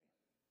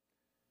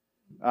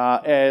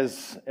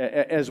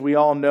As we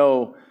all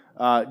know,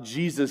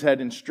 Jesus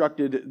had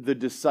instructed the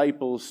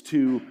disciples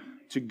to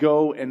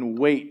go and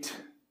wait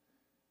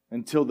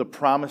until the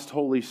promised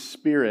Holy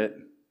Spirit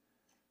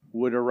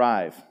would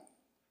arrive.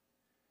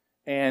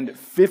 And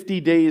 50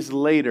 days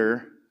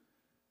later,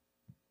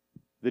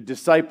 the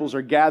disciples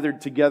are gathered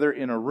together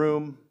in a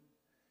room,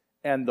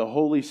 and the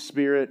Holy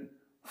Spirit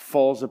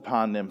falls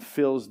upon them,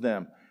 fills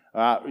them.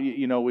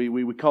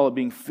 We call it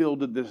being filled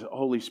with the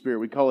Holy Spirit.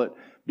 We call it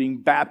being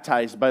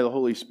baptized by the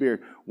Holy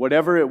Spirit.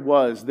 Whatever it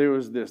was, there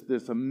was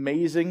this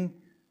amazing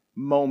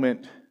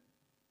moment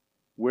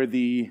where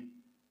the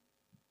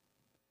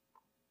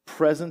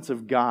presence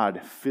of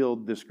God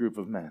filled this group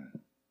of men.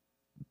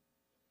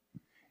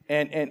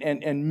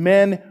 And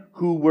men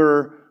who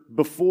were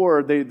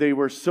before, they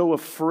were so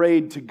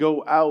afraid to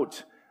go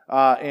out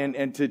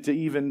and to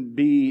even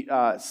be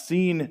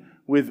seen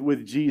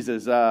with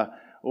Jesus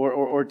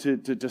or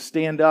to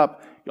stand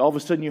up. All of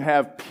a sudden you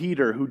have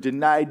Peter, who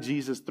denied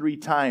Jesus 3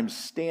 times,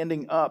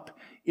 standing up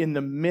in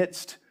the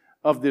midst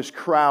of this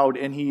crowd,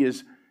 and he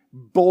is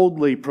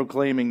boldly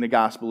proclaiming the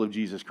gospel of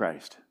Jesus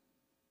Christ.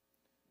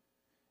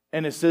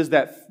 And it says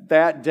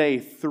that day,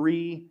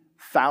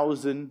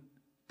 3,000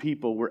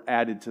 people were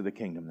added to the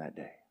kingdom that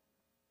day.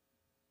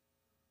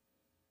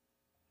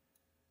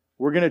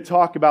 We're going to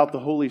talk about the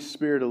Holy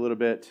Spirit a little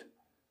bit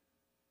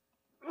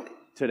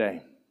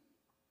today.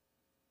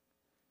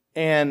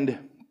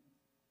 And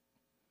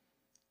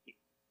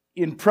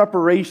in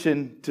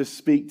preparation to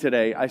speak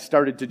today, I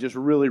started to just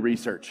really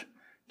research,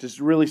 just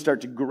really start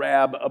to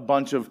grab a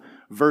bunch of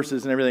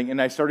verses and everything. And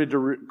I started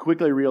to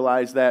quickly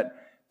realize that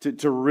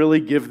to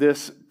really give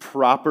this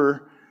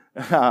proper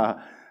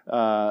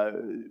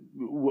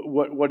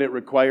what it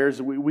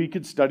requires, we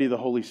could study the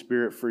Holy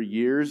Spirit for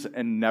years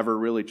and never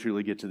really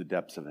truly get to the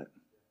depths of it.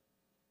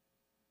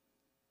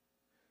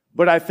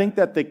 But I think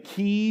that the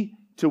key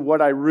to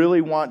what I really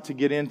want to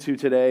get into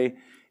today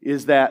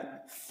is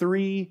that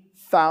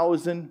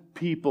 3,000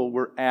 people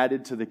were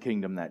added to the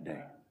kingdom that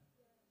day.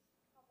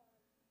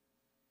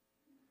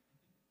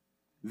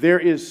 There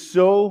is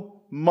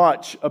so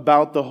much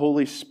about the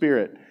Holy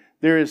Spirit.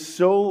 There is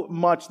so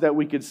much that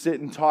we could sit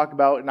and talk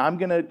about, and I'm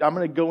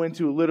gonna go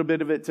into a little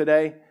bit of it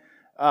today.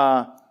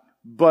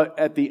 But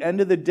at the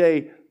end of the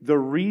day, the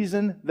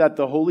reason that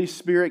the Holy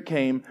Spirit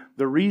came,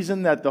 the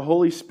reason that the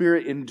Holy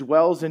Spirit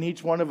indwells in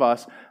each one of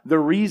us, the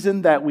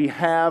reason that we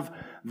have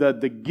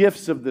the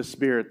gifts of the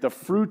Spirit, the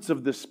fruits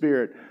of the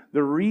Spirit,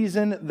 the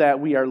reason that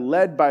we are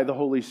led by the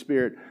Holy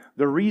Spirit,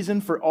 the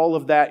reason for all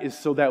of that is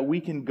so that we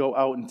can go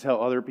out and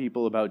tell other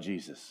people about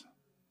Jesus.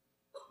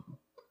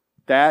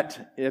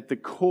 That, at the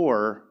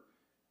core,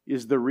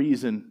 is the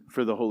reason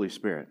for the Holy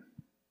Spirit.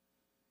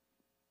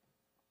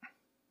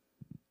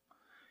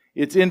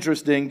 It's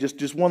interesting,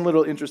 just one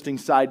little interesting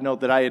side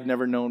note that I had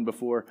never known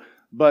before,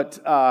 but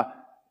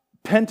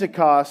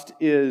Pentecost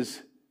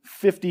is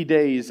 50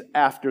 days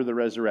after the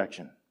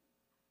resurrection.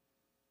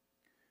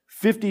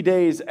 50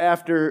 days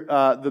after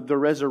the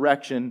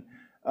resurrection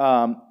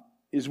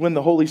is when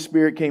the Holy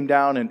Spirit came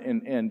down,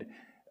 and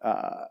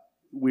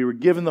we were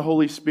given the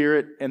Holy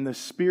Spirit, and the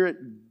Spirit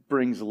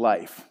brings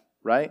life,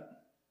 right?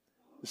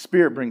 The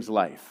Spirit brings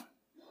life.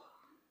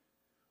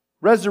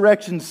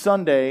 Resurrection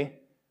Sunday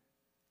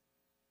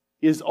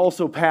is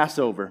also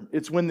Passover.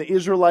 It's when the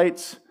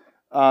Israelites,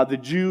 the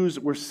Jews,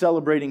 were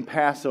celebrating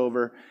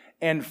Passover.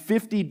 And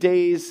 50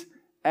 days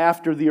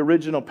after the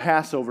original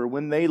Passover,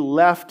 when they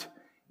left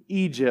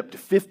Egypt,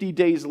 50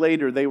 days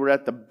later, they were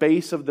at the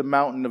base of the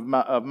mountain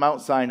of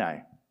Mount Sinai.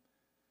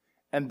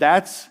 And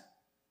that's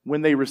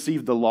when they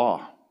received the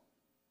law.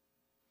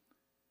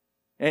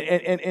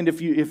 And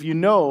if you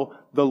know,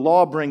 the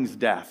law brings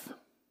death.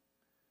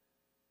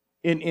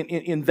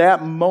 In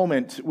that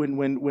moment,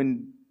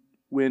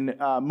 when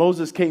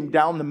Moses came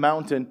down the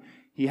mountain,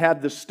 he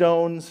had the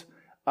stones,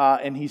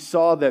 and he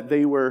saw that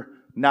they were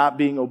not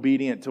being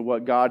obedient to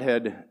what God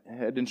had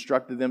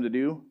instructed them to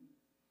do.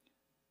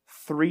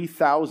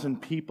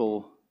 3,000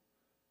 people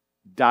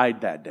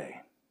died that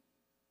day.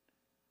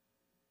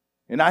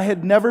 And I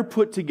had never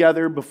put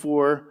together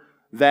before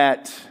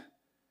that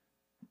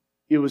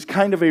it was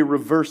kind of a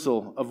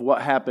reversal of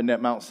what happened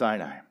at Mount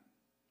Sinai.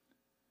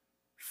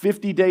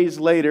 50 days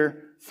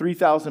later,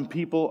 3,000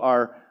 people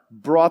are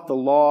brought the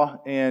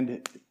law,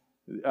 and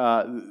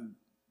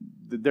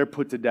they're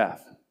put to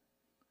death.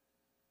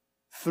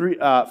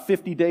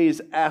 50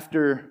 days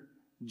after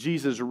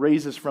Jesus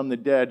raises from the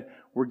dead,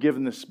 we're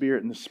given the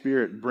Spirit, and the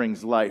Spirit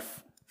brings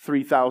life.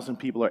 3,000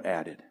 people are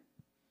added.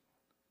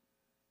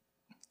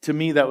 To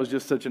me, that was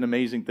just such an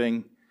amazing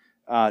thing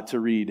to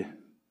read.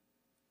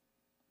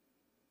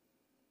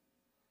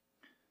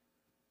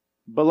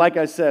 But like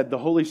I said, the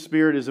Holy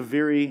Spirit is a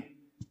very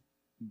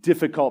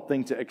difficult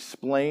thing to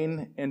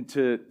explain and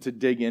to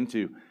dig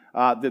into.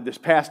 This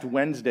past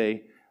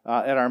Wednesday,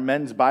 at our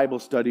men's Bible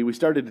study, we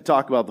started to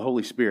talk about the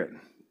Holy Spirit.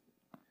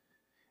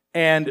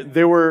 And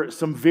there were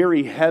some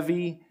very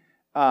heavy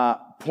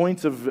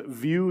points of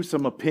view,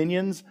 some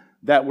opinions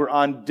that were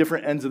on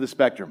different ends of the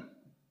spectrum.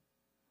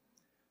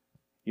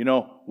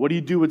 What do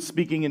you do with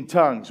speaking in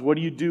tongues? How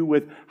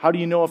do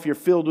you know if you're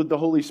filled with the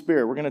Holy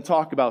Spirit? We're going to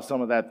talk about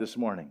some of that this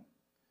morning.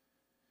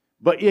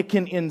 But it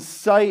can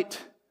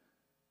incite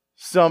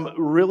some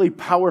really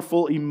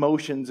powerful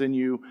emotions in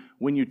you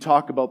when you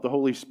talk about the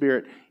Holy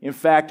Spirit. In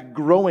fact,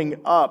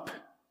 growing up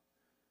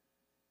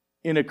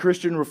in a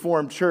Christian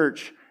Reformed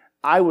church,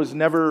 I was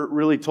never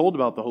really told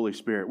about the Holy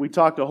Spirit. We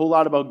talked a whole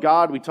lot about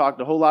God, we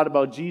talked a whole lot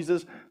about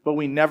Jesus, but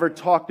we never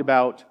talked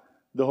about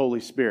the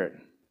Holy Spirit.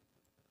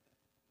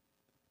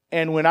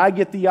 And when I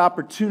get the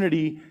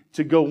opportunity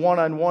to go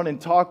one-on-one and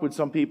talk with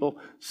some people,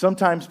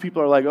 sometimes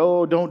people are like,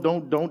 "Oh,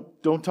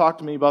 don't talk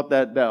to me about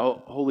that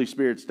Holy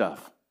Spirit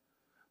stuff.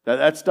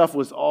 That stuff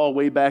was all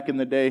way back in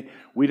the day.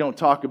 We don't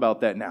talk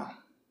about that now."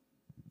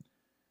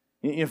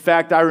 In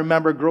fact, I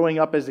remember growing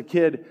up as a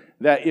kid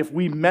that if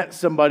we met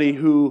somebody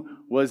who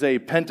was a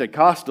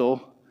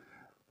Pentecostal,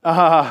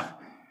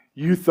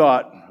 you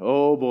thought,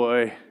 "Oh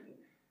boy,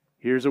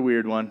 here's a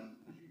weird one."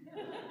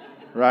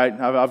 Right?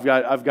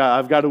 I've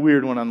got a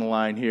weird one on the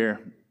line here.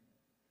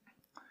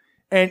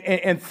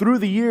 And through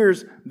the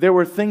years, there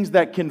were things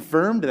that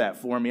confirmed that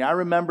for me. I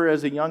remember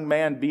as a young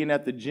man being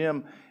at the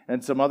gym,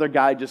 and some other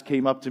guy just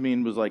came up to me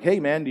and was like, "Hey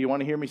man, do you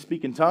want to hear me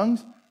speak in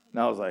tongues?"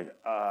 And I was like,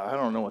 "I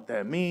don't know what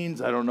that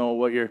means. I don't know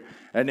what you're..."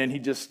 And then he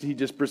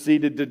just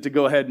proceeded to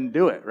go ahead and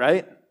do it,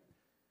 right?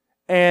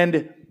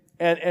 And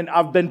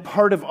I've been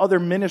part of other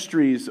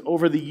ministries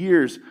over the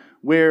years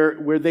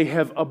where they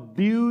have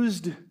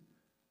abused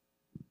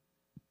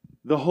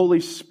the Holy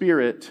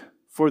Spirit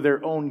for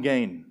their own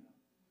gain.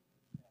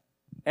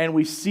 And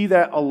we see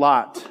that a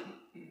lot.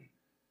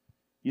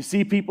 You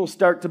see people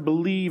start to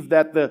believe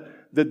that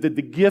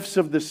the gifts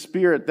of the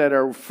Spirit that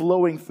are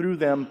flowing through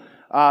them,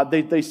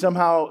 they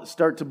somehow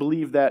start to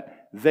believe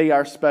that they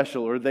are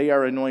special or they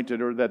are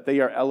anointed or that they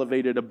are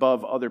elevated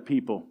above other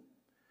people.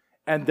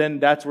 And then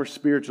that's where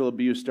spiritual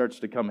abuse starts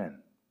to come in.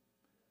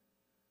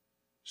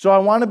 So I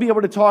want to be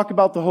able to talk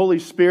about the Holy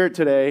Spirit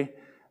today,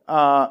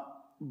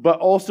 but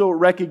also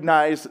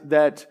recognize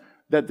that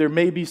there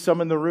may be some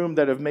in the room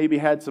that have maybe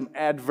had some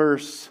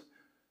adverse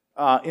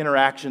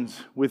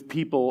interactions with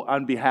people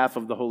on behalf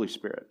of the Holy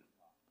Spirit.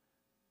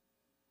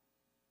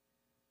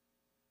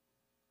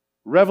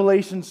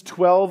 Revelations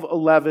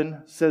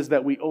 12:11 says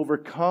that we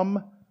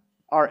overcome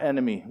our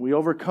enemy. We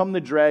overcome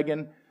the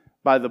dragon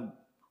by the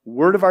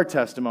word of our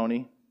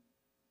testimony,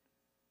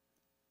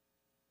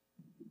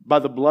 by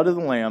the blood of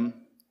the Lamb,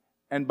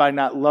 and by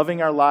not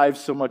loving our lives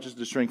so much as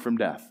to shrink from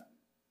death.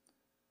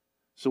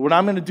 So what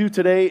I'm going to do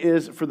today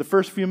is, for the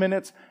first few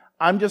minutes,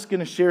 I'm just going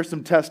to share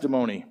some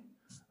testimony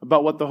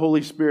about what the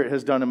Holy Spirit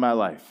has done in my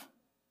life.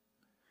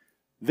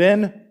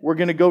 Then we're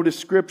going to go to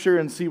Scripture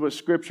and see what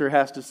Scripture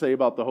has to say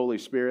about the Holy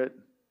Spirit.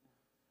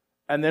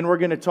 And then we're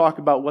going to talk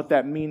about what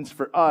that means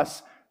for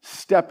us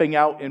stepping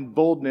out in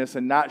boldness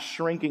and not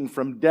shrinking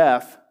from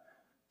death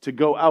to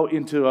go out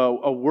into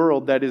a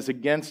world that is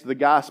against the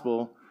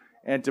gospel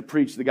and to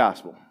preach the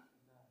gospel.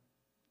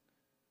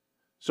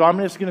 So I'm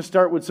just going to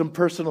start with some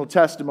personal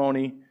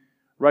testimony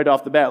right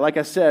off the bat. Like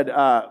I said,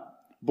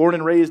 born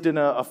and raised in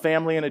a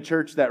family and a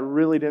church that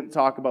really didn't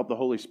talk about the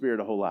Holy Spirit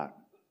a whole lot.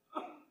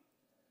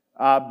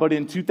 But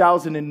in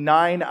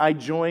 2009, I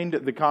joined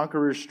the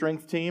Conquerors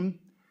Strength Team.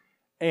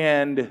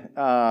 And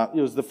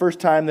it was the first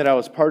time that I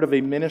was part of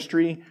a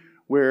ministry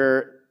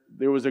where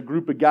there was a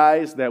group of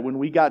guys that when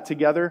we got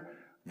together,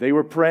 they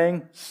were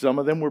praying. Some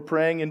of them were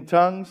praying in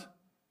tongues.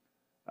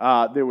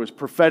 There was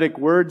prophetic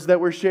words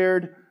that were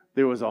shared.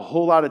 There was a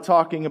whole lot of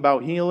talking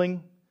about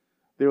healing.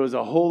 There was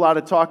a whole lot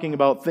of talking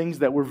about things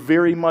that were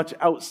very much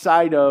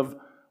outside of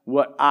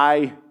what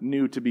I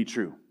knew to be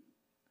true.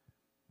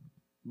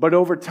 But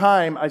over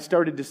time, I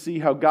started to see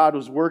how God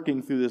was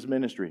working through this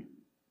ministry.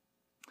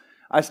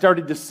 I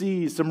started to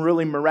see some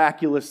really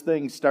miraculous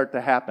things start to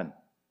happen.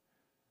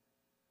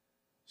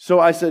 So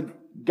I said,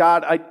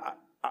 "God,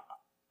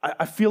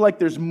 I feel like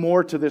there's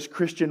more to this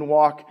Christian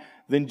walk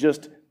than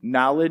just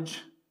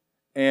knowledge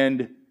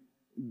and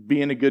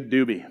being a good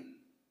doobie."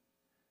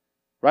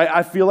 Right?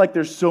 I feel like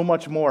there's so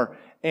much more.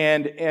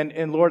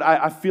 And Lord,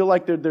 I feel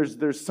like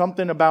there's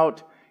something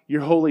about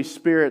your Holy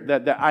Spirit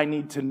that I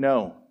need to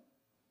know.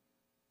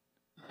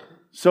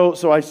 So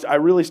I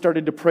really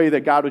started to pray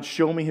that God would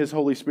show me His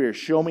Holy Spirit,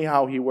 show me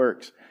how He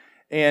works.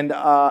 And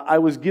I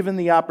was given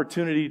the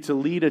opportunity to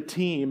lead a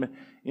team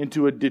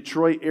into a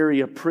Detroit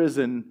area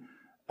prison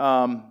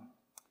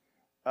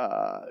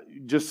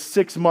just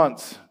 6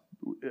 months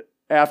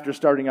after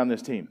starting on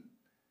this team.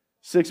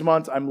 6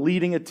 months, I'm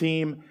leading a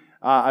team.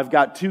 I've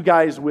got 2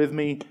 guys with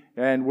me,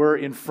 and we're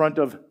in front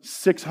of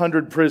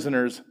 600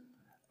 prisoners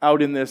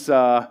out in this,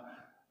 just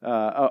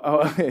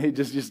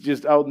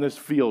out in this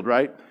field,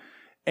 right?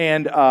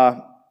 And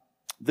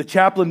the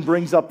chaplain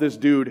brings up this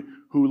dude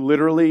who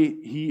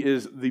literally, he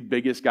is the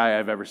biggest guy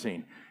I've ever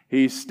seen.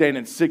 He's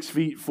standing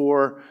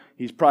 6'4".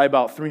 He's probably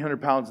about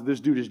 300 pounds. This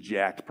dude is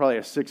jacked, probably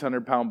a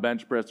 600-pound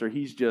bench presser.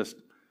 He's just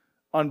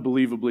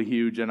unbelievably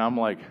huge. And I'm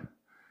like,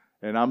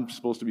 and I'm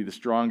supposed to be the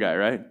strong guy,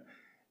 right?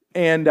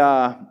 And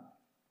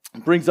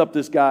brings up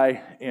this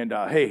guy, and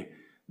hey,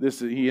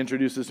 he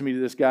introduces me to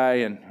this guy,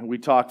 and we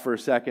talk for a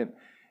second,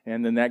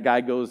 and then that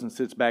guy goes and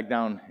sits back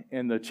down,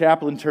 and the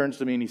chaplain turns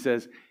to me and he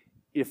says,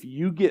 if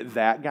you get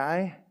that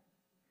guy,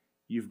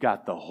 you've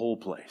got the whole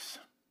place,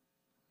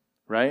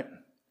 right?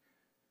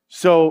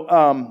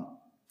 So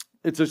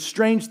it's a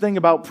strange thing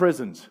about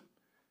prisons.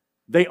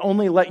 They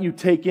only let you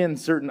take in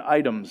certain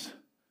items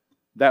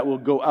that will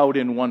go out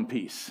in one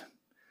piece.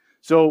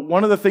 So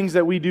one of the things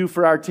that we do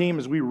for our team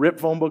is we rip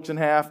phone books in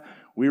half,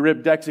 we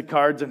rip decks of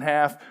cards in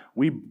half,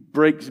 we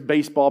break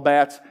baseball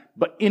bats,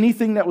 but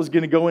anything that was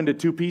going to go into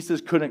two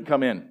pieces couldn't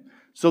come in.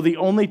 So the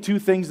only two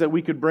things that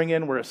we could bring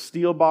in were a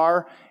steel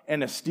bar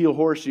and a steel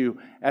horseshoe.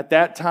 At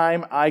that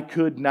time, I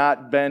could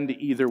not bend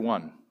either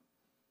one.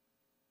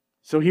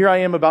 So here I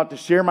am about to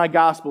share my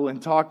gospel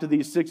and talk to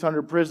these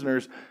 600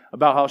 prisoners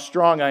about how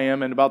strong I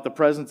am and about the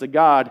presence of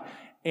God,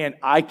 and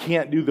I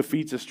can't do the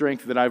feats of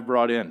strength that I've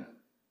brought in.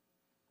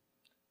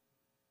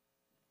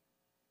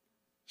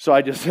 So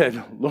I just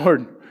said,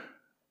 Lord,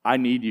 I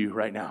need you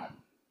right now.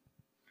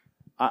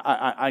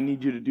 I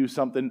need you to do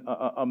something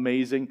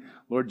amazing.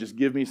 Lord, just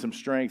give me some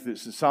strength.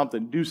 This is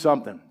something. Do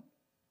something.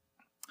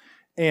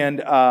 And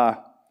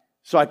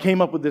so I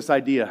came up with this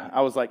idea.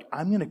 I was like,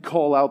 I'm going to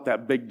call out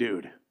that big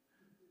dude.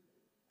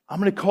 I'm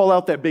going to call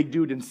out that big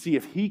dude and see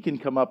if he can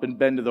come up and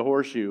bend to the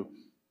horseshoe.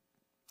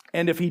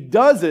 And if he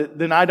does it,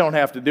 then I don't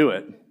have to do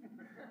it.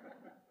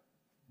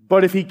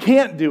 But if he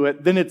can't do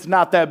it, then it's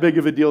not that big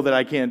of a deal that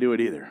I can't do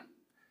it either.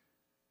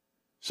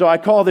 So I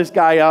call this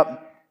guy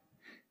up.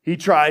 He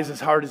tries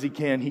as hard as he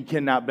can. He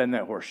cannot bend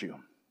that horseshoe.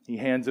 He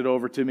hands it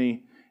over to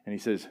me, and he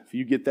says, if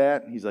you get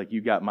that, he's like,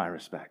 you got my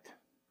respect.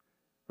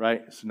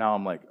 Right? So now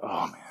I'm like,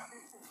 oh, man,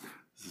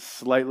 this is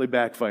slightly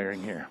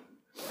backfiring here.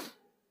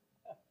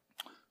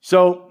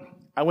 So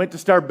I went to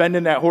start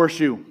bending that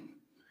horseshoe,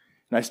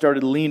 and I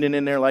started leaning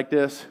in there like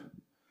this,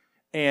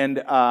 and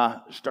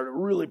started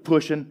really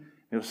pushing.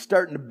 It was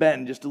starting to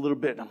bend just a little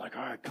bit, and I'm like,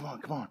 all right, come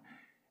on.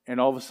 And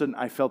all of a sudden,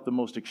 I felt the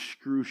most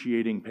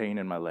excruciating pain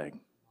in my leg.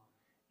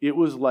 It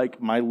was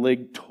like my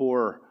leg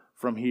tore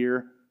from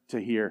here to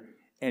here,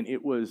 and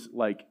it was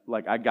like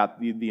I got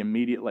the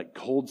immediate like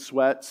cold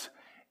sweats,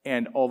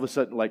 and all of a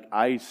sudden, like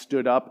I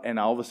stood up, and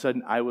all of a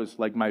sudden, I was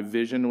like my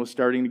vision was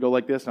starting to go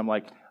like this, and I'm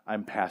like,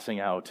 I'm passing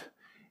out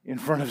in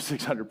front of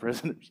 600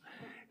 prisoners,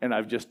 and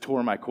I've just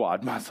tore my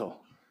quad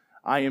muscle.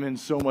 I am in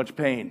so much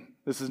pain.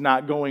 This is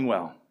not going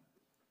well.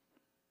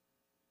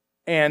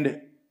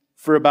 And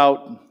for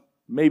about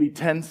maybe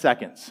 10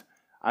 seconds,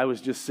 I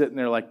was just sitting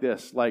there like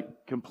this, like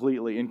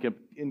completely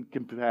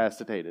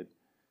incapacitated.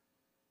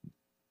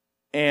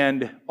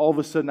 And all of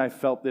a sudden I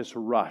felt this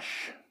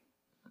rush.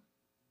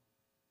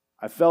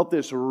 I felt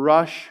this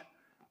rush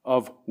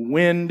of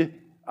wind.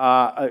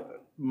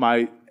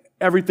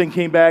 Everything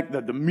came back,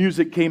 the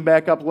music came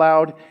back up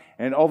loud,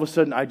 and all of a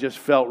sudden I just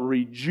felt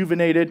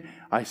rejuvenated.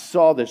 I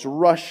saw this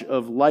rush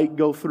of light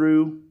go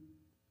through,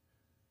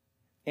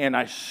 and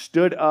I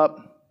stood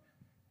up.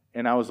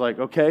 And I was like,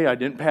 okay, I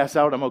didn't pass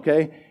out, I'm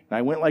okay. And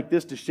I went like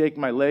this to shake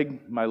my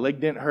leg. My leg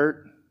didn't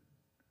hurt.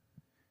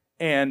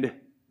 And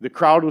the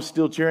crowd was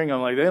still cheering.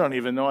 I'm like, they don't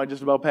even know I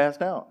just about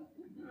passed out.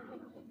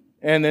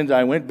 And then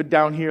I went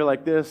down here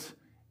like this,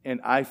 and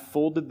I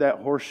folded that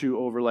horseshoe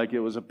over like it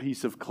was a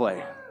piece of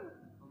clay.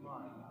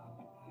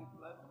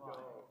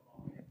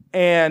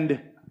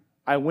 And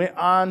I went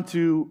on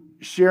to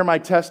share my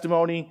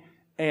testimony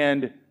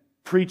and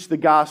preach the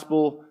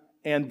gospel.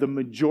 And the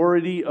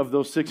majority of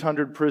those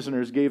 600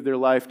 prisoners gave their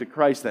life to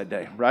Christ that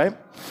day, right?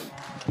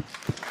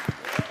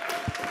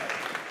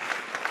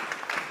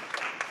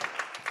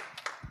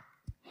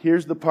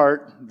 Here's the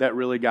part that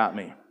really got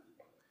me.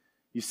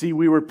 You see,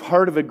 we were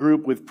part of a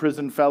group with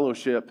Prison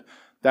Fellowship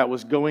that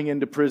was going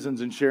into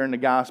prisons and sharing the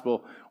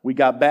gospel. We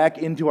got back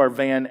into our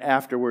van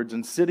afterwards,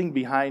 and sitting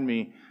behind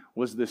me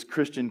was this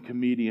Christian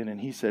comedian,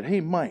 and he said, hey,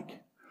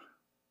 Mike,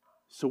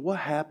 so what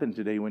happened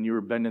today when you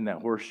were bending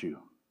that horseshoe?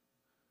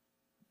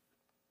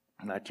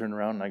 And I turn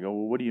around and I go,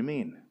 well, what do you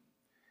mean?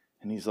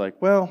 And he's like,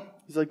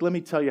 let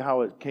me tell you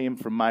how it came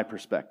from my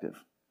perspective.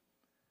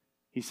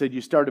 He said,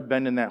 you started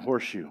bending that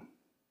horseshoe.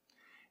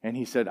 And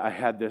he said, I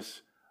had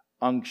this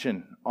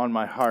unction on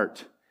my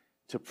heart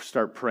to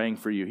start praying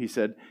for you. He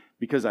said,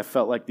 because I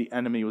felt like the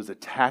enemy was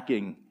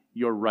attacking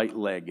your right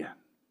leg.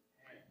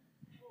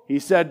 He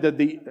said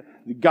that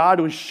God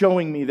was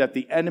showing me that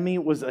the enemy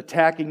was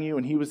attacking you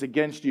and he was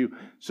against you.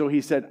 So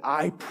he said,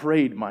 I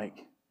prayed,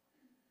 Mike.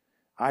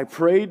 I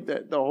prayed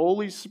that the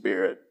Holy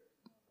Spirit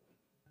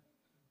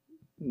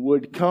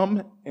would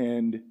come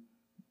and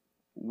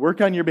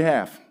work on your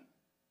behalf.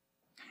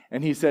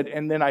 And he said,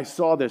 and then I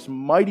saw this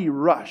mighty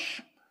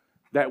rush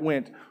that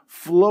went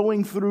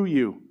flowing through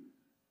you.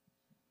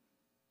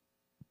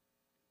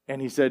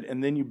 And he said,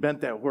 and then you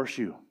bent that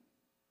horseshoe.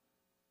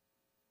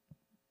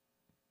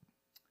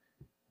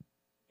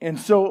 And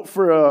so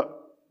for a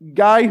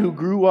guy who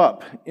grew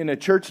up in a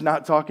church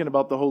not talking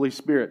about the Holy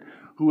Spirit,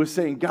 who was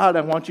saying, God,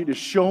 I want you to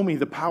show me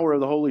the power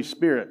of the Holy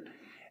Spirit.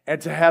 And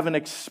to have an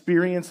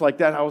experience like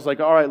that, I was like,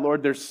 all right,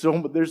 Lord, there's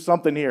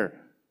something here.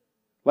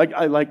 There's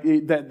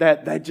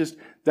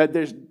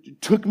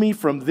took me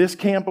from this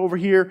camp over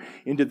here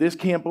into this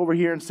camp over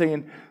here and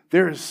saying,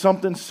 there is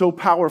something so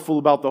powerful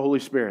about the Holy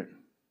Spirit.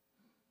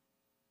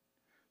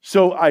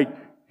 So a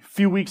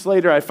few weeks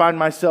later, I find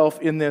myself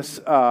in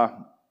this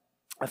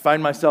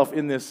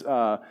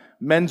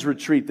men's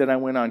retreat that I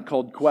went on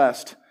called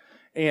Quest.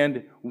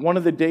 And one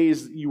of the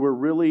days you were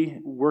really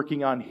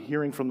working on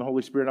hearing from the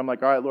Holy Spirit. I'm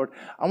like, all right, Lord,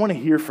 I want to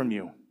hear from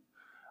you.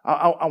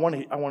 I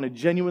want to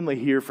genuinely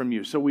hear from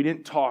you. So we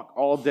didn't talk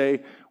all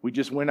day. We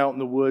just went out in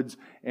the woods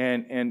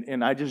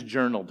and I just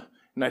journaled.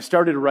 And I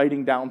started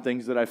writing down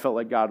things that I felt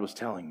like God was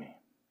telling me.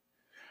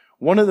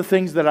 One of the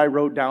things that I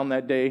wrote down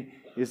that day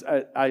is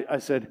I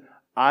said,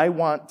 I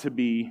want to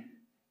be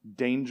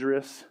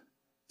dangerous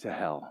to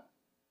hell.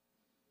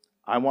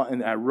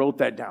 And I wrote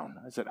that down.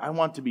 I said, I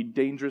want to be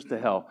dangerous to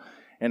hell.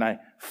 And I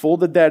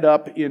folded that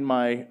up in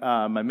my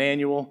my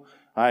manual.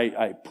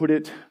 I put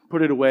it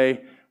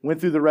away. Went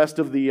through the rest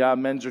of the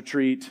men's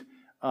retreat.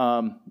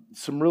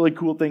 Some really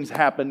cool things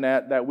happened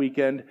that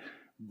weekend.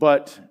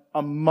 But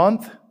a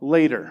month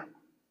later,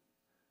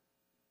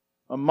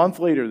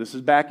 this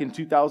is back in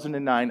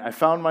 2009, I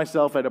found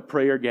myself at a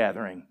prayer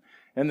gathering.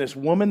 And this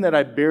woman that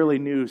I barely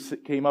knew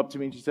came up to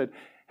me and she said,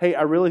 hey,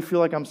 I really feel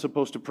like I'm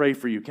supposed to pray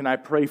for you. Can I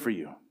pray for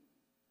you?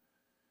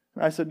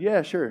 And I said,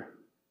 yeah, sure.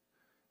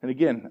 And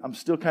again, I'm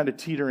still kind of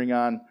teetering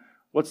on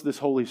what's this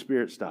Holy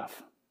Spirit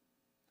stuff.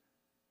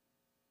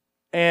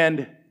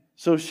 And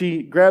so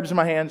she grabs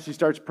my hand, she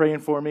starts praying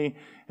for me,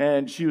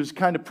 and she was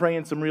kind of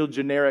praying some real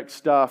generic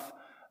stuff,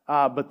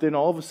 but then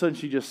all of a sudden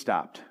she just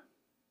stopped.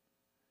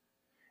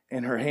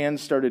 And her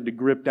hands started to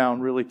grip down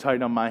really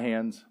tight on my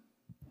hands.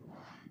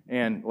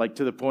 And like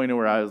to the point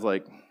where I was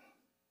like,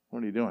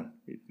 what are you doing?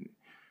 You're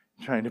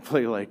trying to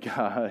play like,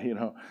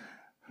 you're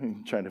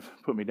trying to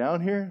put me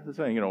down here? This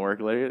ain't going to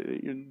work,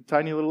 lady. You're a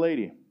tiny little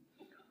lady.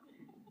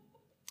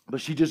 But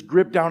she just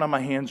gripped down on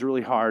my hands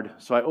really hard,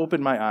 so I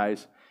opened my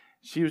eyes.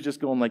 She was just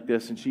going like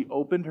this, and she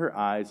opened her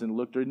eyes and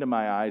looked into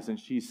my eyes, and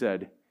she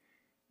said,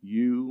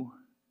 you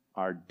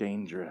are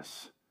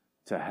dangerous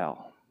to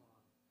hell.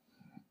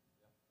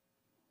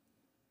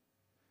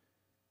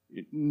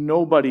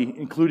 Nobody,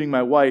 including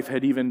my wife,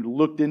 had even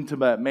looked into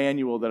that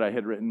manual that I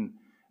had written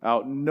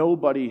out.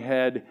 Nobody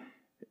had,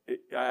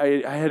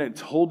 I hadn't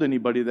told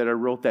anybody that I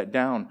wrote that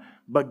down.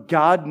 But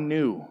God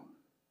knew.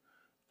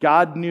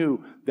 God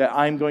knew that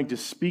I'm going to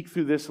speak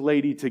through this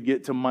lady to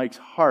get to Mike's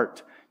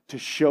heart to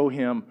show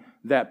him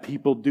that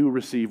people do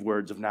receive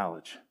words of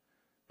knowledge.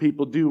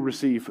 People do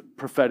receive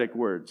prophetic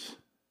words.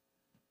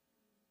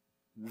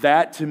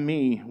 That, to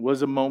me,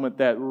 was a moment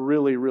that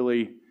really,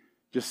 really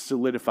just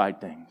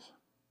solidified things.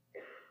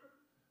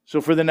 So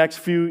for the next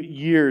few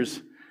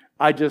years,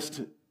 I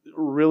just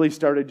really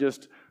started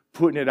just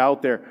putting it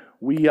out there.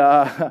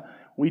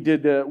 We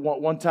did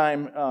one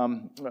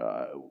time,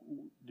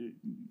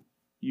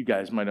 you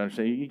guys might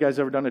understand. You guys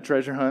ever done a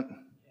treasure hunt?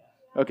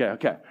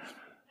 Okay.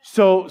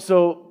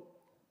 So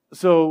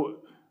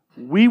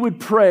we would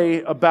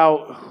pray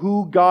about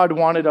who God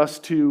wanted us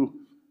to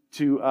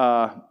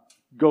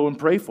go and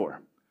pray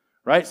for,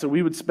 right? So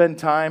we would spend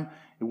time,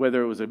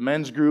 whether it was a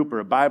men's group or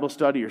a Bible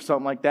study or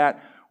something like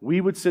that, we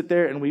would sit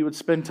there and we would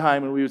spend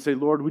time and we would say,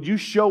 Lord, would you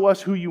show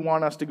us who you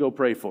want us to go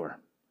pray for?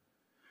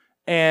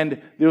 And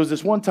there was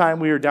this one time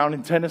we were down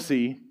in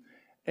Tennessee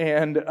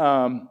and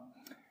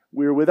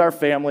we were with our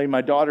family.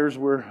 My daughters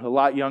were a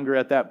lot younger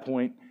at that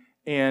point.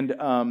 And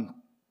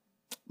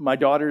my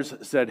daughters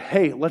said,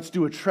 hey, let's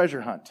do a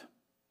treasure hunt.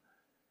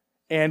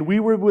 And we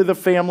were with a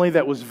family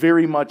that was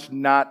very much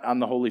not on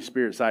the Holy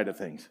Spirit side of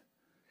things.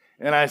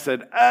 And I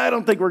said, I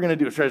don't think we're going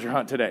to do a treasure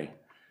hunt today.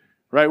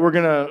 Right? We're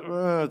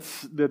going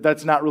to,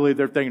 that's not really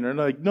their thing. And they're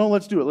like, no,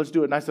 let's do it.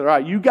 And I said, all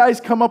right, you guys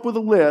come up with a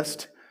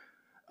list.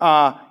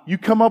 You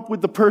come up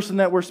with the person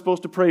that we're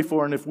supposed to pray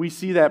for. And if we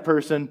see that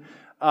person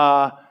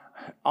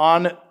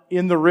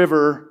in the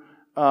river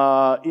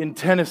in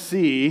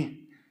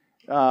Tennessee,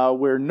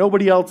 where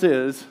nobody else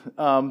is,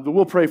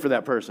 we'll pray for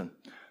that person.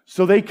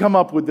 So they come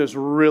up with this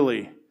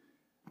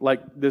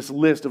this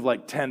list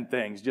of 10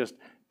 things, just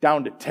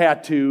down to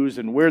tattoos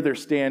and where they're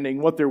standing,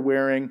 what they're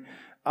wearing,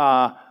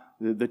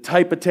 the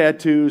type of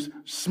tattoos,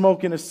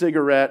 smoking a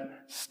cigarette,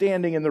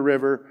 standing in the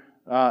river,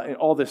 and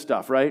all this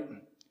stuff, right?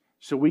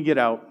 So we get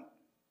out,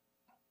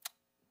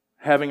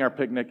 having our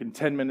picnic, and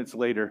 10 minutes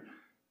later,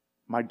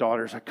 my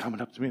daughters are coming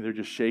up to me. They're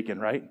just shaking,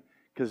 right?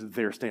 Because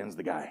there stands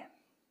the guy.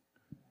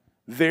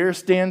 There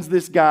stands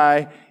this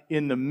guy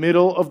in the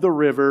middle of the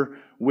river,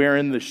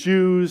 wearing the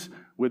shoes,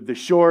 with the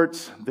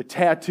shorts, the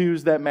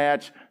tattoos that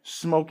match,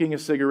 smoking a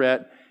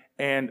cigarette.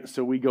 And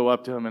so we go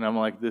up to him, and I'm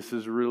like, this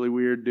is really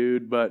weird,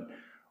 dude, but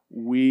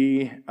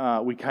we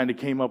kind of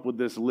came up with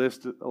this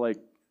list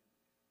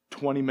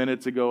 20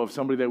 minutes ago of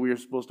somebody that we were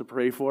supposed to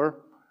pray for.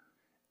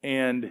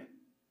 And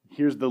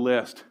here's the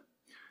list.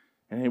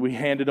 And we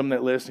handed him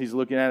that list. He's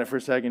looking at it for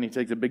a second. He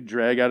takes a big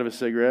drag out of a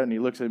cigarette, and he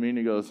looks at me, and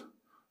he goes,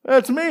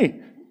 that's me.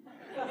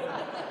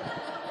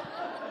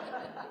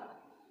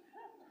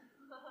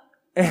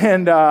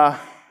 And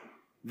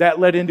that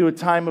led into a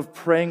time of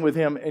praying with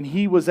him. And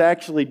he was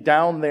actually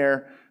down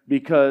there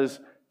because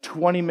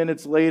 20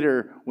 minutes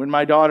later, when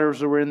my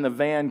daughters were in the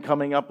van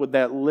coming up with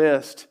that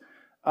list,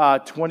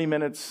 20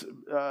 minutes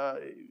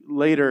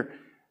later,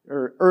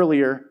 or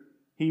earlier,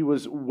 he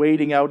was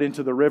wading out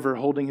into the river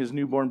holding his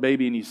newborn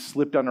baby, and he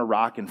slipped on a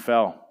rock and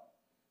fell.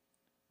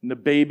 And the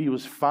baby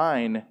was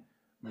fine,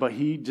 but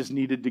he just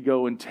needed to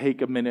go and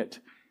take a minute,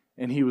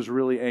 and he was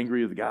really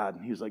angry with God.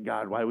 He was like,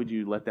 God, why would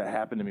you let that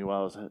happen to me while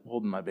I was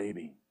holding my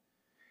baby?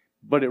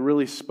 But it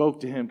really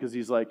spoke to him because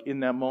he's like, in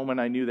that moment,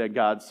 I knew that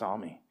God saw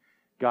me.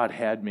 God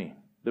had me.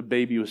 The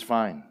baby was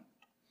fine.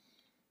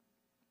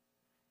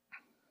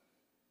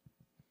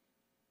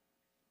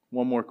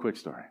 One more quick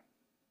story.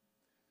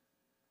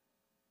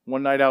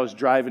 One night I was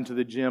driving to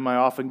the gym. I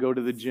often go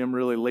to the gym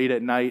really late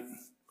at night.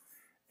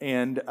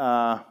 And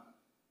I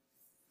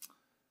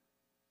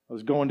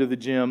was going to the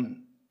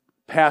gym,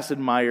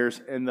 passing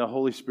Myers, and the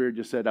Holy Spirit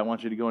just said, I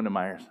want you to go into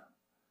Myers.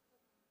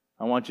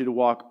 I want you to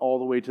walk all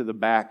the way to the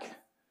back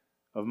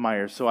of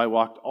Myers. So I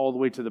walked all the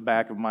way to the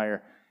back of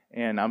Myers,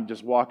 and I'm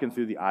just walking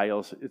through the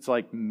aisles. It's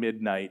like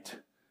midnight.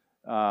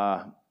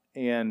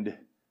 And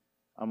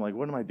I'm like,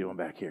 what am I doing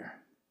back here?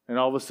 And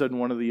all of a sudden,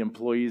 one of the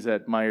employees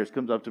at Myers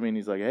comes up to me, and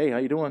he's like, hey, how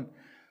you doing? I'm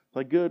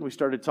like, good. We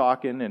started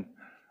talking, and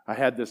I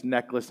had this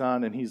necklace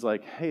on, and he's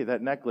like, hey,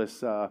 that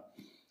necklace,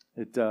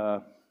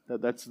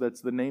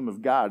 that's the name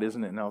of God,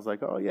 isn't it? And I was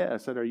like, oh, yeah. I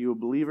said, are you a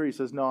believer? He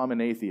says, no, I'm an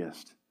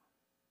atheist.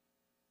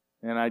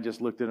 And I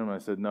just looked at him, and I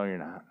said, no, you're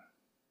not.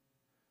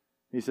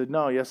 He said,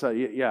 no, yes,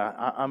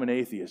 I'm an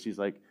atheist. He's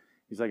like,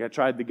 I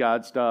tried the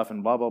God stuff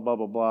and blah, blah, blah,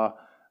 blah,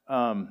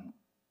 blah.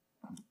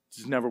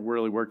 Just never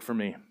really worked for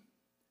me.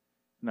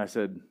 And I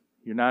said,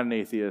 you're not an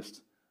atheist.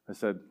 I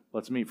said,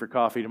 let's meet for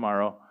coffee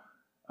tomorrow.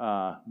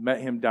 Met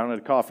him down at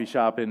a coffee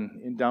shop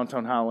in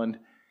downtown Holland,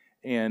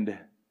 and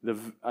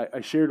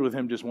I shared with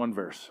him just one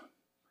verse.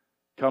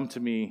 Come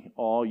to me,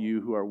 all you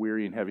who are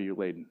weary and heavy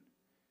laden.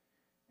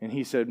 And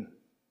he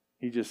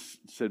just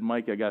said,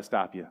 Mike, I got to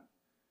stop you.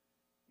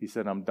 He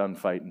said, I'm done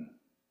fighting.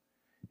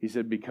 He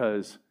said,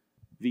 because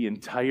the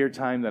entire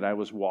time that I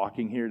was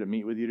walking here to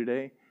meet with you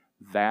today,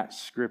 that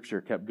scripture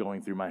kept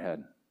going through my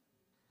head.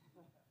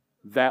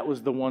 That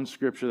was the one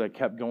scripture that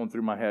kept going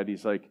through my head.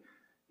 He's like,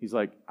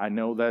 I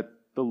know that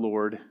the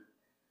Lord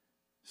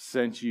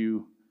sent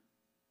you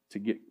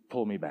to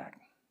pull me back.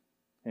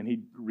 And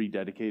he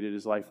rededicated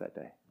his life that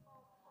day.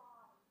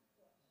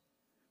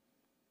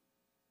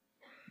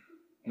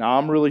 Now,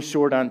 I'm really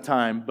short on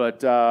time,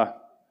 but the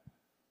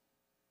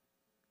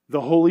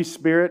Holy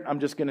Spirit, I'm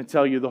just going to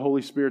tell you, the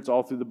Holy Spirit's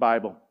all through the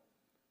Bible.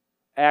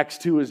 Acts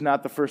 2 is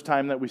not the first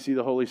time that we see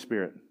the Holy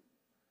Spirit.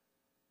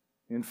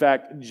 In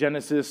fact,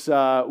 Genesis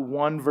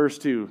 1, verse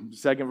 2,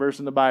 second verse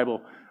in the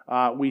Bible,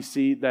 we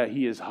see that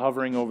he is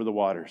hovering over the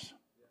waters.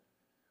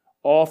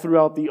 All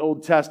throughout the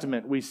Old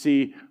Testament, we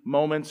see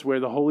moments where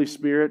the Holy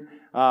Spirit,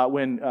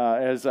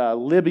 as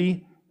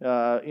Libby,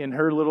 in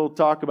her little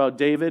talk about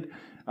David,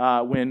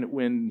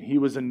 when he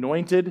was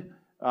anointed,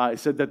 it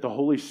said that the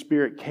Holy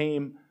Spirit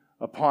came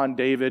upon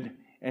David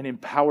and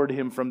empowered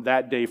him from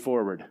that day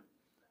forward.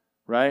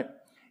 Right?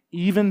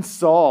 Even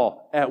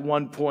Saul, at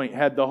one point,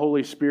 had the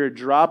Holy Spirit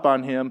drop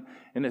on him,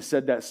 and it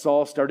said that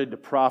Saul started to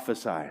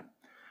prophesy.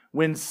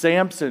 When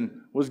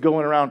Samson was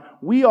going around,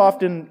 we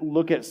often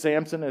look at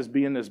Samson as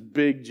being this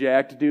big,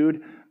 jacked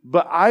dude,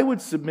 but I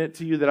would submit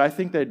to you that I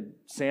think that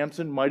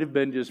Samson might have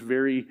been just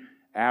very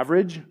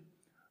average.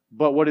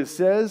 But what it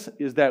says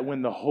is that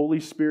when the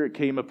Holy Spirit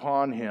came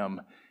upon him,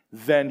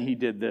 then he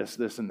did this,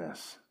 this, and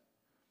this.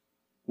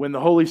 When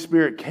the Holy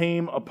Spirit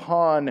came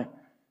upon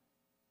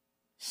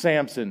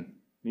Samson,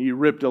 he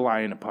ripped a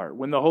lion apart.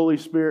 When the Holy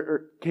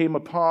Spirit came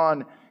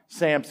upon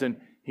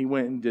Samson, he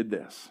went and did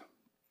this.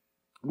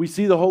 We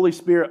see the Holy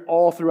Spirit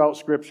all throughout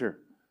Scripture.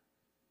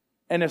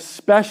 And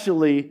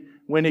especially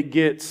when it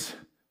gets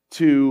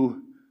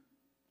to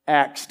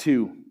Acts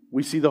 2,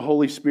 we see the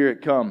Holy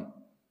Spirit come.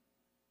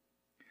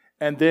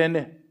 And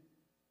then,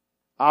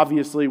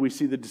 obviously, we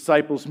see the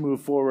disciples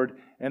move forward,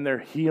 and they're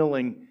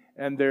healing,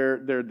 and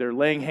they're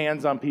laying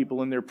hands on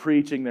people, and they're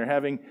preaching, they're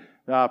having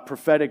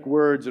prophetic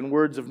words and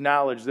words of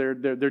knowledge. They're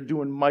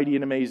doing mighty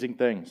and amazing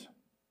things.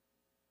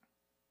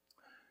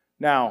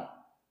 Now,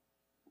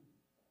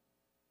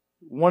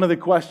 one of the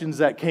questions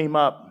that came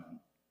up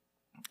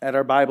at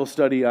our Bible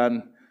study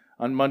on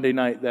Monday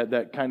night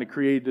that kind of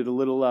created a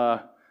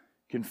little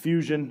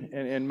confusion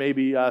and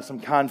maybe some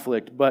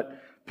conflict, but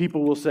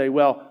people will say,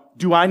 well,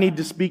 do I need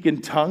to speak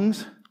in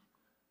tongues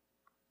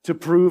to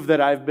prove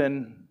that I've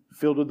been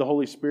filled with the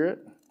Holy Spirit?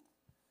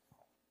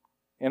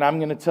 And I'm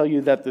going to tell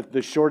you that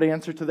the short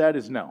answer to that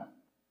is no.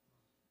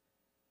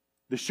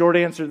 The short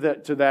answer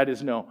to that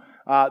is no.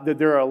 That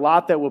there are a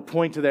lot that will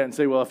point to that and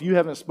say, well, if you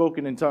haven't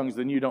spoken in tongues,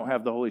 then you don't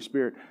have the Holy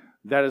Spirit.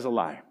 That is a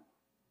lie.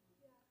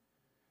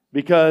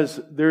 Because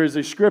there is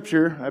a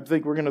scripture, I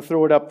think we're going to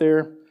throw it up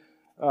there.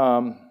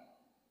 1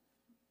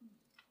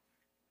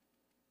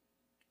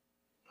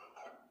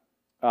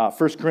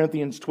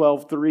 Corinthians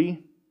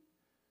 12:3.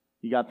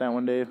 You got that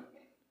one, Dave?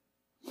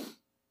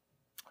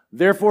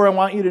 Therefore, I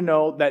want you to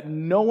know that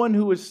no one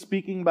who is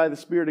speaking by the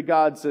Spirit of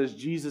God says,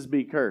 Jesus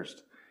be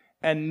cursed.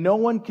 And no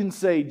one can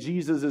say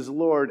Jesus is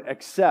Lord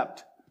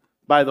except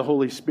by the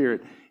Holy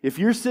Spirit. If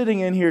you're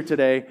sitting in here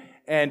today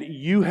and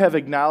you have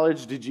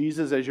acknowledged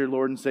Jesus as your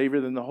Lord and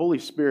Savior, then the Holy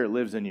Spirit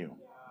lives in you.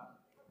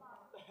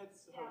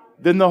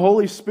 Then the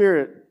Holy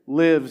Spirit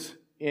lives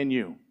in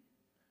you.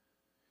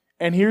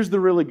 And here's the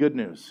really good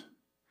news,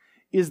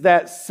 is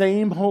that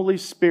same Holy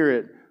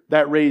Spirit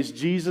that raised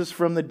Jesus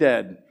from the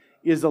dead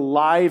is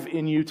alive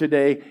in you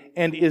today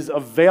and is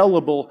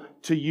available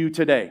to you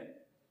today.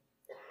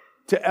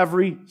 To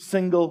every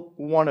single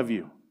one of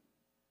you.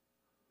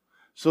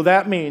 So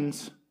that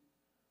means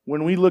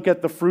when we look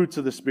at the fruits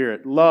of the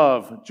Spirit,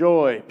 love,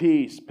 joy,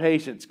 peace,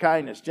 patience,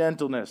 kindness,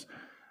 gentleness,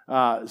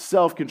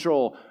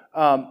 self-control.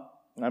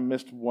 I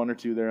missed one or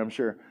two there, I'm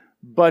sure.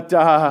 But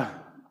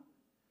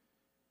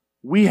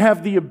we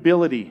have the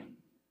ability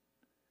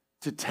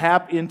to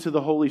tap into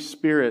the Holy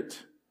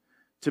Spirit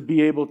to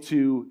be able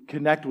to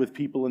connect with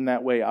people in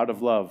that way out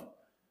of love.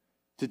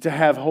 To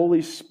have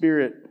Holy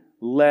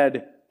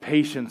Spirit-led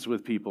patience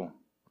with people.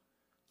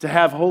 To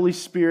have Holy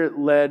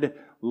Spirit-led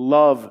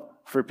love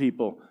for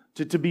people.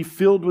 To be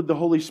filled with the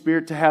Holy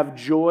Spirit, to have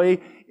joy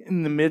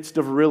in the midst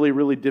of really,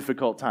 really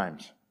difficult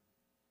times.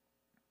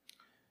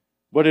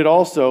 But it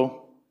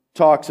also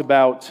talks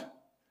about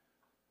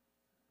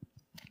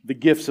the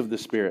gifts of the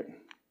Spirit.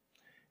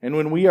 And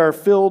when we are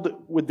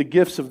filled with the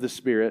gifts of the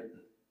Spirit,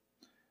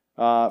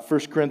 1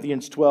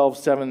 Corinthians 12,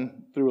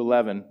 7 through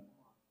 11.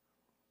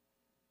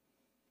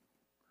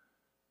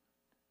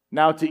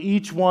 Now to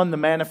each one the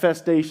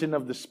manifestation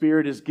of the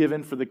Spirit is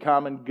given for the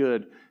common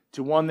good.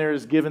 To one there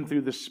is given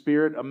through the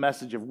Spirit a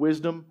message of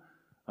wisdom,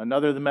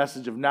 another the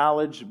message of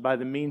knowledge by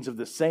the means of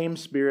the same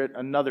Spirit,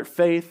 another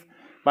faith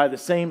by the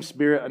same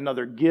Spirit,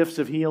 another gifts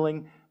of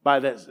healing by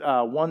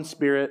that one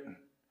Spirit,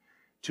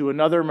 to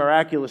another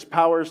miraculous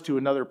powers, to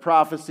another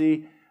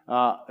prophecy,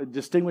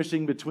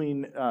 distinguishing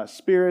between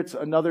spirits,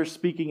 another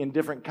speaking in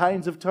different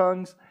kinds of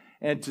tongues,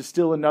 and to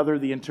still another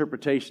the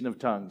interpretation of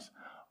tongues.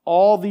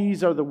 All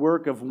these are the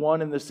work of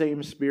one and the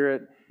same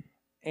Spirit,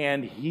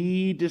 and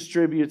He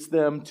distributes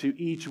them to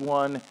each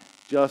one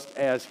just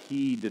as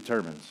He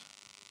determines.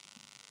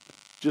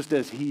 Just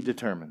as He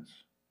determines.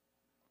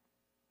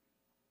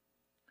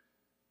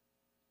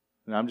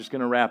 And I'm just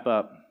going to wrap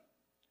up.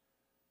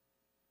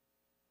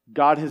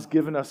 God has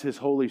given us His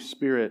Holy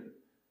Spirit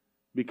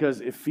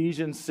because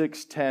Ephesians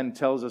 6:10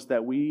 tells us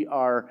that we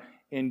are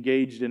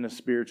engaged in a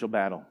spiritual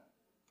battle.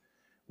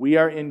 We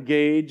are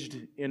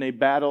engaged in a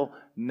battle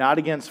not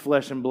against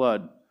flesh and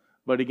blood,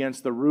 but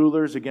against the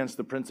rulers, against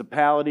the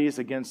principalities,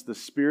 against the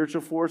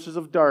spiritual forces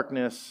of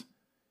darkness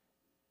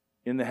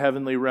in the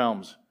heavenly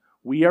realms.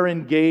 We are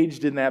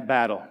engaged in that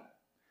battle.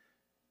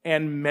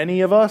 And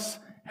many of us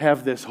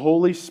have this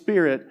Holy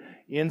Spirit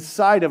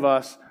inside of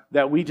us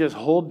that we just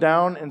hold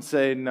down and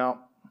say, no.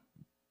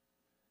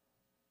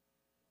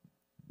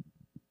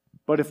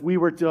 But if we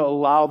were to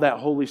allow that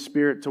Holy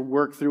Spirit to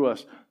work through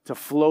us, to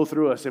flow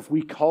through us, if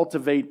we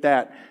cultivate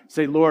that,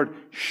 say, Lord,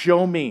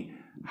 show me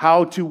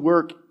how to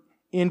work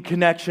in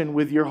connection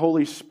with your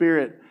Holy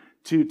Spirit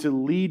to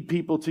lead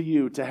people to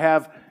you, to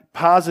have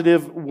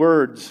positive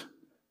words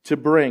to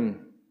bring.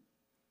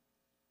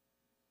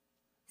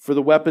 For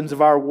the weapons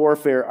of our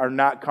warfare are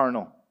not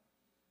carnal,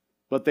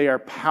 but they are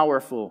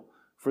powerful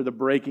for the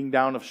breaking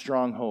down of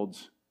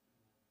strongholds.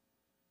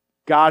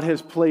 God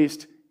has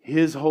placed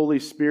His Holy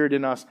Spirit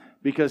in us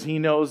because He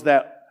knows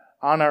that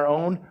on our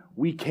own,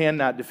 we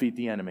cannot defeat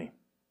the enemy.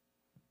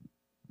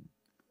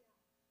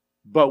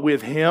 But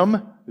with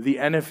Him, the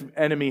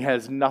enemy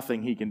has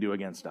nothing he can do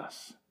against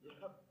us.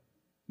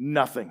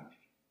 Nothing.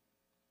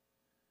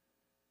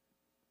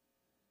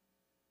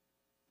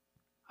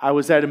 I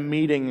was at a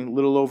meeting a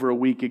little over a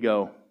week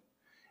ago,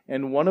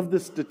 and one of the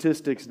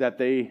statistics that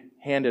they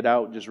handed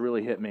out just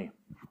really hit me.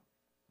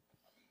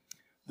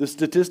 The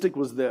statistic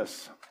was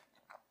this.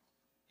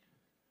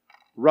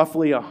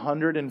 Roughly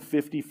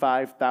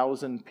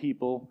 155,000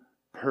 people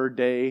per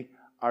day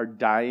are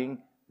dying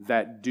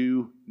that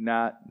do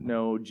not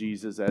know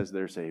Jesus as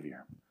their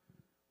Savior.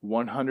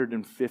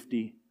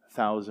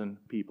 150,000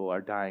 people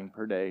are dying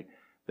per day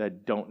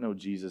that don't know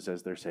Jesus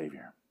as their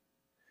Savior.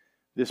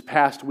 This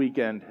past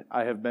weekend,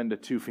 I have been to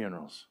 2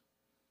 funerals.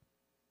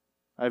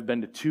 I've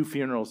been to 2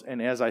 funerals,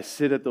 and as I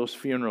sit at those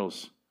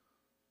funerals,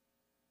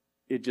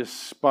 it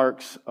just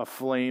sparks a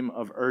flame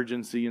of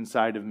urgency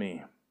inside of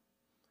me.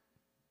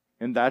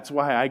 And that's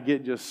why I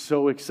get just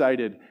so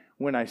excited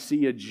when I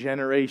see a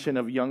generation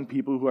of young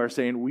people who are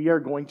saying, we are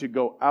going to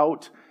go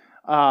out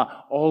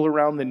all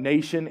around the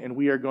nation and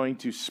we are going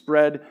to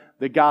spread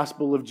the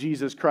gospel of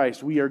Jesus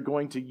Christ. We are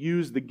going to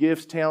use the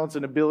gifts, talents,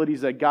 and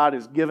abilities that God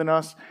has given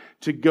us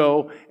to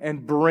go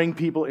and bring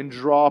people and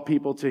draw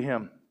people to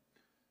Him.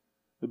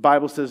 The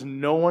Bible says,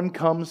 no one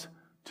comes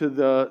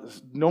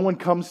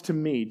to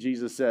me,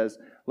 Jesus says,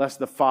 lest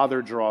the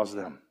Father draws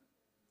them.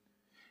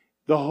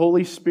 The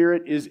Holy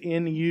Spirit is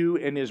in you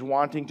and is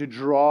wanting to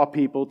draw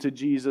people to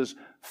Jesus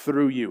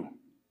through you.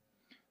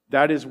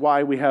 That is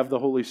why we have the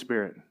Holy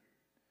Spirit.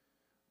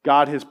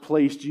 God has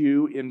placed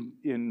you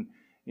in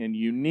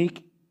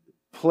unique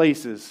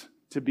places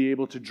to be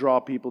able to draw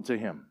people to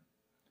Him.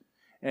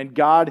 And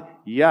God,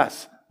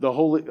 yes,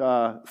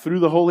 through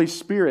the Holy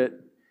Spirit,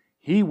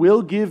 He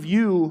will give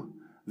you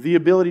the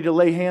ability to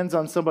lay hands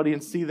on somebody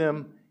and see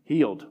them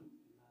healed.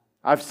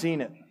 I've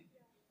seen it.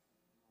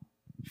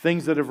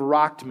 Things that have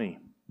rocked me.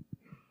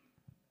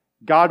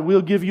 God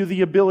will give you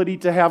the ability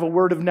to have a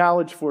word of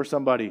knowledge for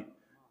somebody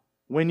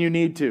when you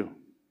need to.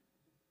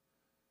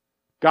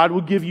 God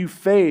will give you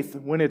faith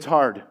when it's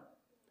hard.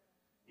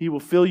 He will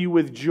fill you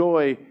with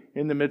joy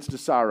in the midst of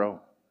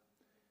sorrow.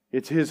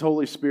 It's His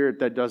Holy Spirit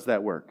that does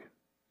that work.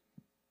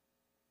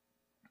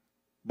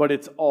 But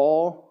it's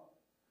all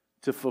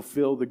to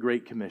fulfill the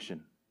Great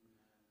Commission,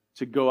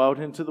 to go out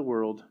into the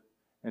world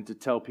and to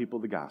tell people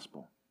the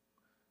gospel.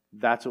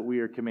 That's what we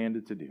are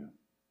commanded to do.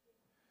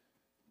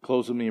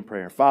 Close with me in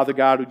prayer. Father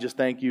God, we just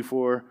thank you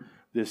for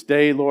this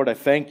day. Lord, I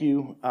thank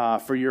you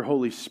for your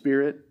Holy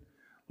Spirit.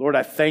 Lord,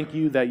 I thank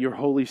you that your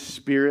Holy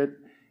Spirit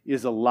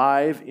is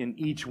alive in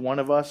each one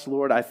of us.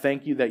 Lord, I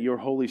thank you that your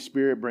Holy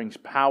Spirit brings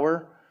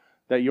power,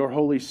 that your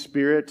Holy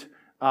Spirit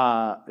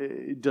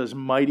does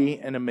mighty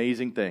and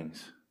amazing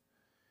things.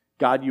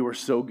 God, you are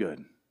so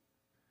good.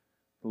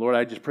 Lord,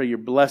 I just pray your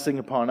blessing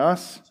upon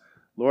us.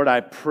 Lord,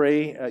 I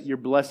pray your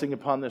blessing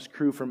upon this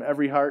crew from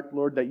every heart,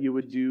 Lord, that you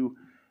would do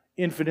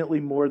infinitely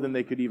more than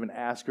they could even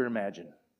ask or imagine.